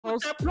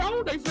with that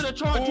Pro, they finna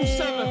charge you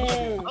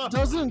 $700.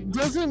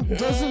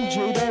 Doesn't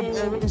J-Dub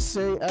always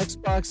say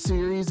Xbox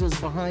Series is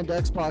behind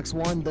Xbox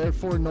One,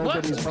 therefore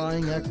nobody's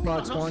buying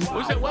Xbox One?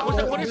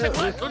 What did he say?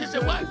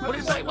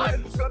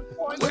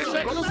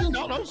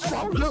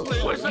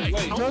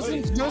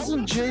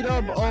 Doesn't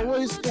J-Dub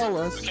always tell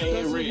us?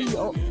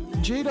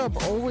 J-Dub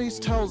always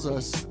tells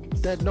us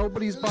that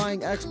nobody's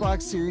buying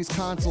Xbox Series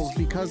consoles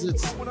because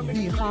it's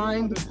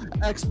behind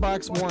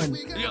Xbox One.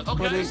 Yeah,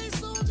 okay.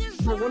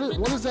 But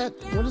what does that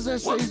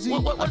say, Z?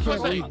 I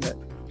can't read that.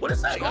 What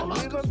is that?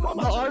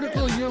 The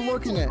article you're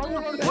looking at.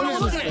 What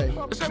does it say?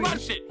 It's my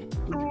shit.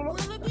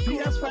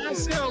 PS5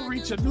 sale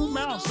reach a new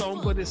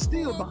milestone, but it's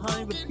still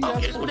behind the PS4.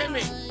 Okay, what that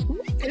mean?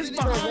 It's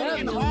behind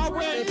in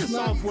hardware and It's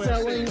not software.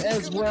 selling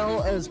as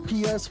well as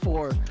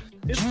PS4.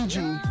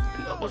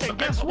 GG. Okay,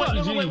 guess what?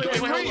 Wait.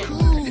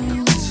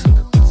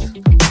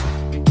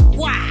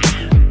 Wow.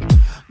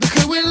 Look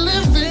how we're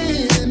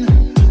living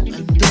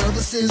under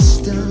the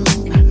system.